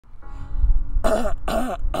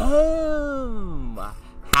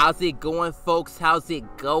How's it going, folks? How's it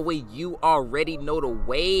going? You already know the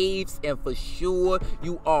waves, and for sure,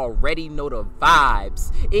 you already know the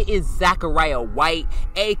vibes. It is Zachariah White,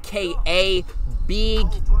 aka Big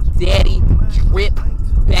Daddy Drip,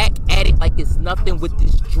 back at it like it's nothing with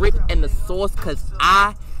this drip and the sauce, cause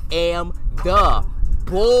I am the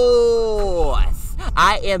boss.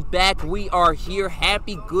 I am back. We are here.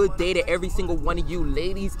 Happy good day to every single one of you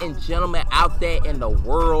ladies and gentlemen out there in the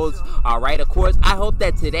world. All right, of course, I hope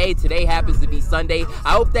that today happens to be Sunday.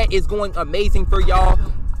 I hope that is going amazing for y'all.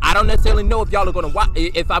 I don't necessarily know if y'all are going to watch,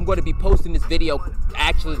 if I'm going to be posting this video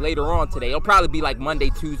actually later on today. It'll probably be like Monday,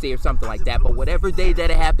 Tuesday, or something like that. But whatever day that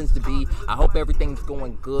it happens to be, I hope everything's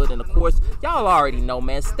going good. And of course, y'all already know,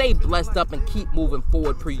 man, stay blessed up and keep moving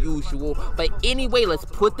forward per usual. But anyway, let's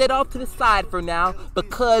put that off to the side for now,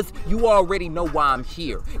 because you already know why I'm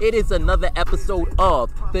here. It is another episode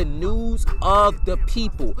of the News of the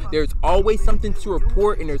People. There's always something to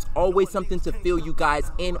report, and there's always something to fill you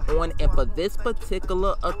guys in on. And for this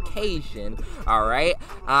particular occasion, all right,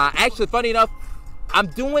 actually, funny enough, I'm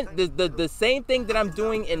doing the same thing that I'm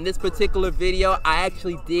doing in this particular video. I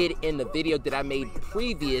actually did in the video that I made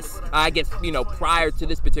previous, I guess, you know, prior to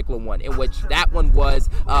this particular one, in which that one was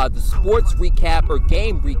the sports recap or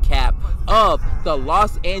game recap of the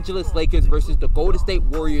Los Angeles Lakers versus the Golden State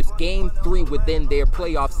Warriors Game 3 within their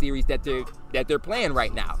playoff series that they're playing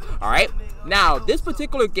right now. All right. Now, this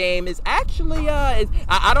particular game is actually, I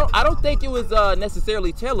don't think it was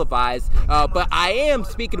necessarily televised, but I am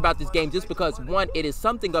speaking about this game just because, one, it is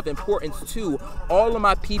something of importance to all of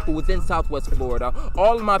my people within Southwest Florida,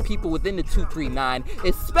 all of my people within the 239,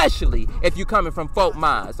 especially if you're coming from Fort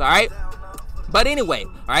Myers, all right? But anyway,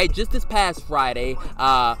 all right, just this past Friday,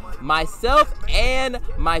 myself and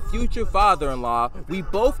my future father-in-law, we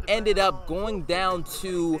both ended up going down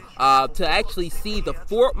to actually see the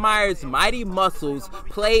Fort Myers Mighty Mussels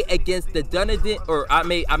play against the Dunedin, or I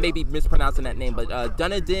may be mispronouncing that name, but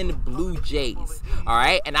Dunedin Blue Jays. All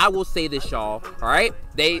right, and I will say this, y'all. All right,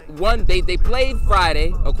 they played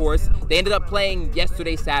Friday, of course. They ended up playing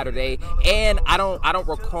yesterday, Saturday, and I don't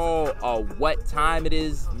recall what time it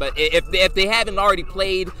is, but if they haven't already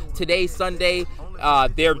played today, Sunday,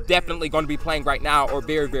 they're definitely going to be playing right now or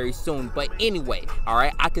very, very soon. But anyway, all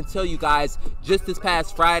right, I can tell you guys, just this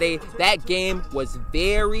past Friday, that game was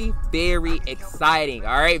very, very exciting.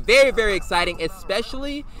 All right, very, very exciting,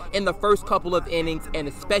 especially in the first couple of innings and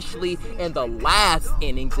especially in the last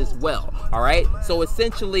innings as well. All right, so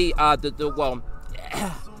essentially,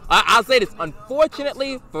 I'll say this,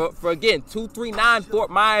 unfortunately, for again, 239 Fort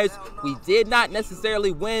Myers, we did not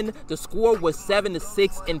necessarily win. The score was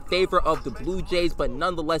 7-6 in favor of the Blue Jays, but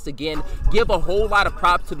nonetheless, again, give a whole lot of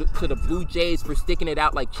props to the Blue Jays for sticking it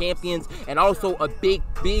out like champions, and also a big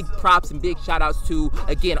props and big shout outs to,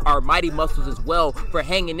 again, our Mighty Mussels as well for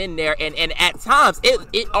hanging in there, and at times,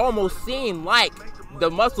 it almost seemed like the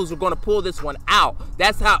Mussels were going to pull this one out.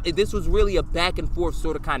 That's how this was really a back and forth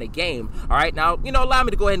sort of kind of game. All right, now, you know, allow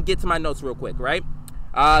me to go ahead and get to my notes real quick, right?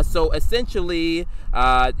 So essentially,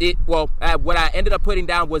 what I ended up putting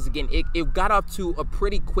down was, again, it got off to a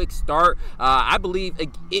pretty quick start. I believe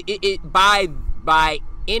by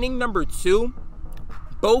inning number 2,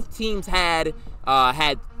 both teams had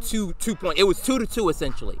two points. It was 2-2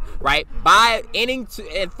 essentially, right? By inning 2,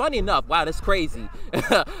 and funny enough, wow, that's crazy.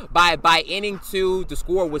 by inning 2, the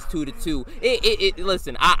score was 2-2.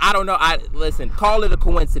 Listen, I don't know. Listen, call it a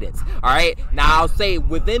coincidence. All right. Now I'll say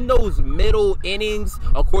within those middle innings,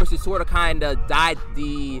 of course, it sort of kind of died.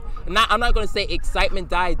 I'm not going to say excitement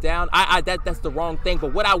died down. That's the wrong thing.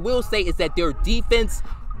 But what I will say is that their defense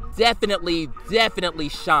definitely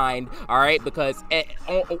shined, all right, because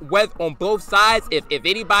on both sides, if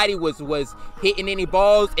anybody was hitting any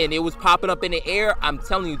balls and it was popping up in the air, I'm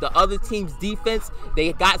telling you, the other team's defense,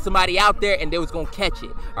 they got somebody out there and they was gonna catch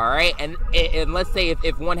it, all right. And let's say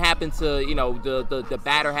if one happened to, you know, the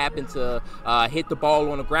batter happened to hit the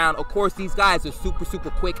ball on the ground, of course these guys are super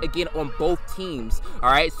quick, again, on both teams,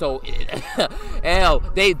 all right. So hell,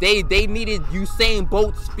 they needed Usain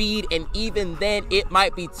Bolt speed, and even then it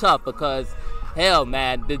might be tough, because hell,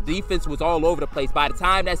 man, the defense was all over the place. By the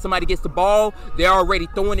time that somebody gets the ball, they're already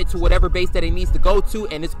throwing it to whatever base that it needs to go to,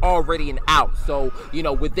 and it's already an out. So, you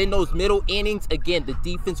know, within those middle innings, again, the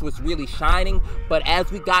defense was really shining. But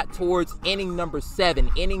as we got towards inning number 7,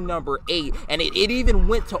 inning number 8, and it even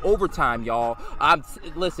went to overtime, y'all.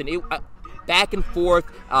 Listen, back and forth,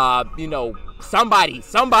 you know,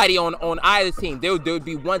 somebody on either team. There would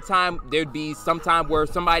be one time, there'd be some time where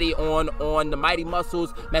somebody on the Mighty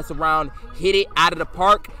Mussels mess around, hit it out of the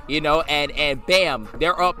park, you know, and bam,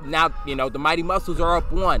 they're up now. You know, the Mighty Mussels are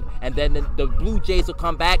up 1, and then the Blue Jays will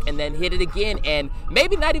come back and then hit it again, and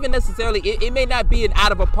maybe not even necessarily, it may not be an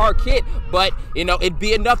out of a park hit, but you know, it'd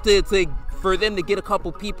be enough to for them to get a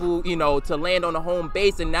couple people, you know, to land on the home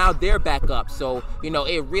base, and now they're back up. So, you know,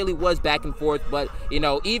 it really was back and forth. But, you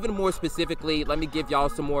know, even more specifically, let me give y'all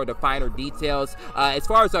some more of the finer details. As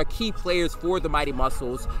far as our key players for the Mighty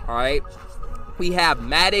Mussels, all right, we have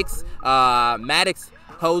Maddox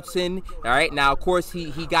Houghton. All right, now of course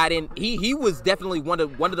he got in. He was definitely one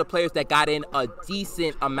of the players that got in a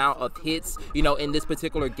decent amount of hits, you know, in this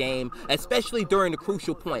particular game, especially during the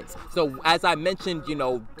crucial points. So as I mentioned, you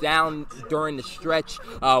know, down during the stretch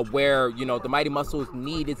where, you know, the Mighty Mussels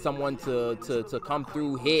needed someone to come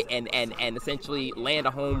through, hit and essentially land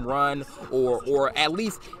a home run, or at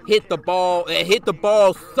least hit the ball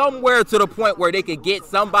somewhere to the point where they could get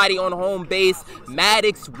somebody on home base.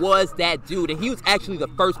 Maddox was that dude, and he was actually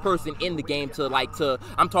the first person in the game to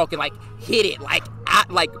I'm talking like hit it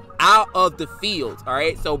out of the field. All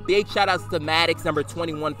right, so big shout outs to Maddox, number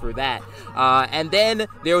 21, for that. And then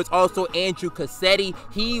there was also Andrew Cassetti.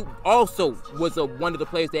 He also was one of the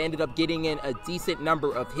players that ended up getting in a decent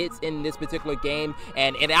number of hits in this particular game,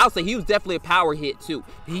 and I'll say he was definitely a power hit too.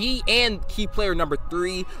 He and key player number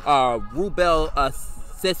 3, Rubel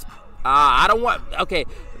okay,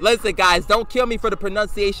 listen guys, don't kill me for the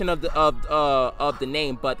pronunciation of the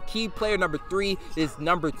name, but key player number 3 is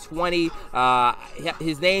number 20.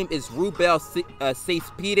 His name is Rubel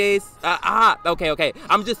Cespedes. Okay,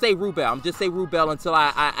 I'm just say Rubel until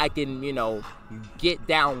I can, you know, get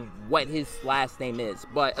down what his last name is.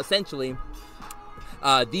 But essentially,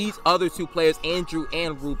 these other 2 players, Andrew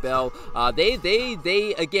and Rubel,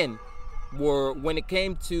 they again were, when it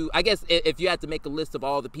came to, I guess if you had to make a list of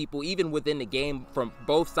all the people, even within the game from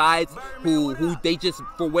both sides, who they just,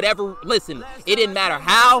 for whatever, listen, it didn't matter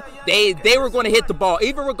how, they were going to hit the ball,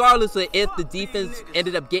 even regardless of if the defense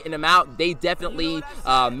ended up getting them out, they definitely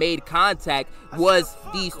made contact, was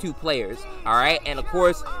these 2 players, all right? And of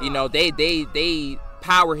course, you know, they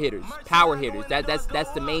power hitters.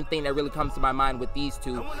 That's the main thing that really comes to my mind with these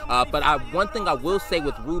 2. But one thing I will say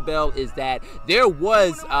with Rubel is that there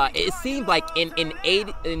was, it seemed like in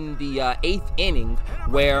the 8th inning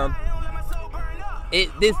where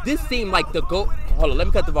this seemed like the go. Hold on, let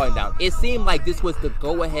me cut the volume down. It seemed like this was the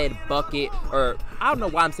go-ahead bucket, or I don't know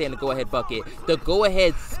why I'm saying the go-ahead bucket. The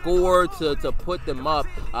go-ahead score to put them up.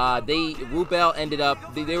 Rubel ended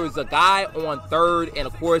up. There was a guy on third, and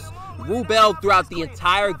of course, Rubel throughout the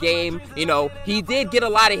entire game, you know, he did get a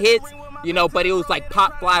lot of hits, you know, but it was like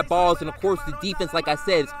pop fly balls, and of course the defense, like I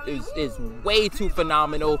said, is way too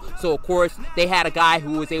phenomenal. So of course they had a guy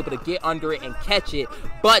who was able to get under it and catch it.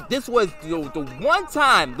 But this was the one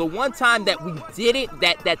time that we didn't,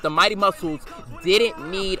 that the Mighty Mussels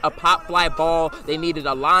didn't need a pop fly ball. They needed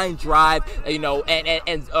a line drive, you know,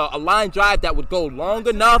 and a line drive that would go long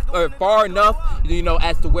enough or far enough, you know,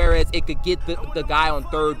 as to whereas it could get the guy on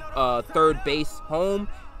third base home.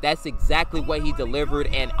 That's exactly what he delivered.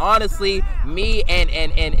 And honestly, me and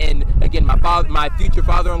again, my future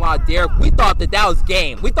father-in-law Derek, we thought that was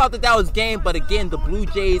game. But again, the Blue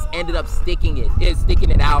Jays ended up sticking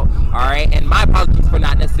it out. All right, and my apologies for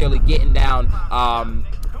not necessarily getting down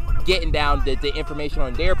the information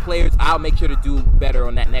on their players. I'll make sure to do better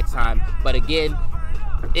on that next time. But again,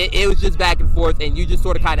 it was just back and forth, and you just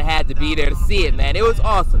sort of kind of had to be there to see it, man. It was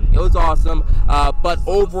awesome. But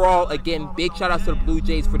overall, again, big shout outs to the Blue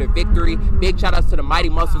Jays for their victory. Big shout outs to the Mighty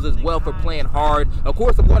Mussels as well for playing hard. Of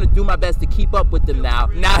course, I'm going to do my best to keep up with them now.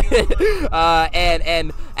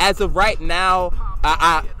 And as of right now,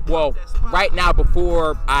 right now,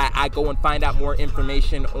 before I go and find out more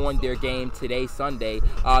information on their game today, Sunday,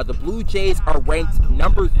 the Blue Jays are ranked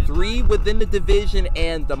number 3 within the division,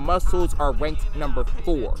 and the Mussels are ranked number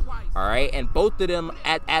 4. All right, and both of them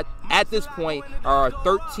at this point are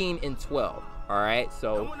 13 and 12. All right,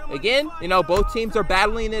 so again, you know, both teams are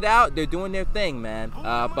battling it out. They're doing their thing, man.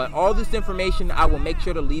 But all this information, I will make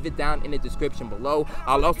sure to leave it down in the description below.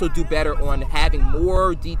 I'll also do better on having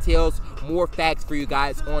more details, more facts for you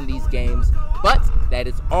guys on these games. But that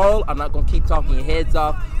is all. I'm not going to keep talking your heads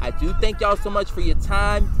off. I do thank y'all so much for your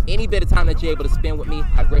time. Any bit of time that you're able to spend with me,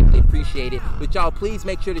 I greatly appreciate it. But y'all, please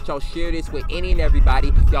make sure that y'all share this with any and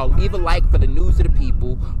everybody. Y'all leave a like for the news of the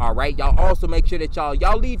people. All right, y'all also make sure that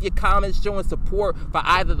y'all leave your comments showing support for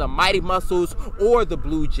either the Mighty Mussels or the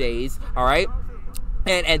Blue Jays. All right.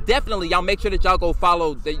 And definitely y'all make sure that y'all go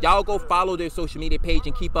follow their social media page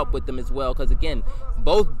and keep up with them as well, because again,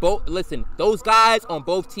 both listen, those guys on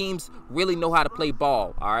both teams really know how to play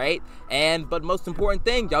ball. All right, but most important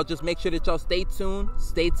thing, y'all just make sure that y'all stay tuned,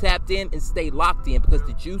 stay tapped in, and stay locked in, because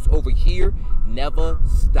the juice over here never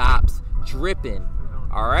stops dripping.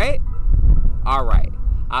 All right,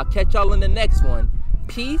 I'll catch y'all in the next one.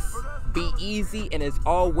 Peace, be easy, and as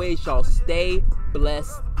always, y'all stay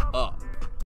blessed up.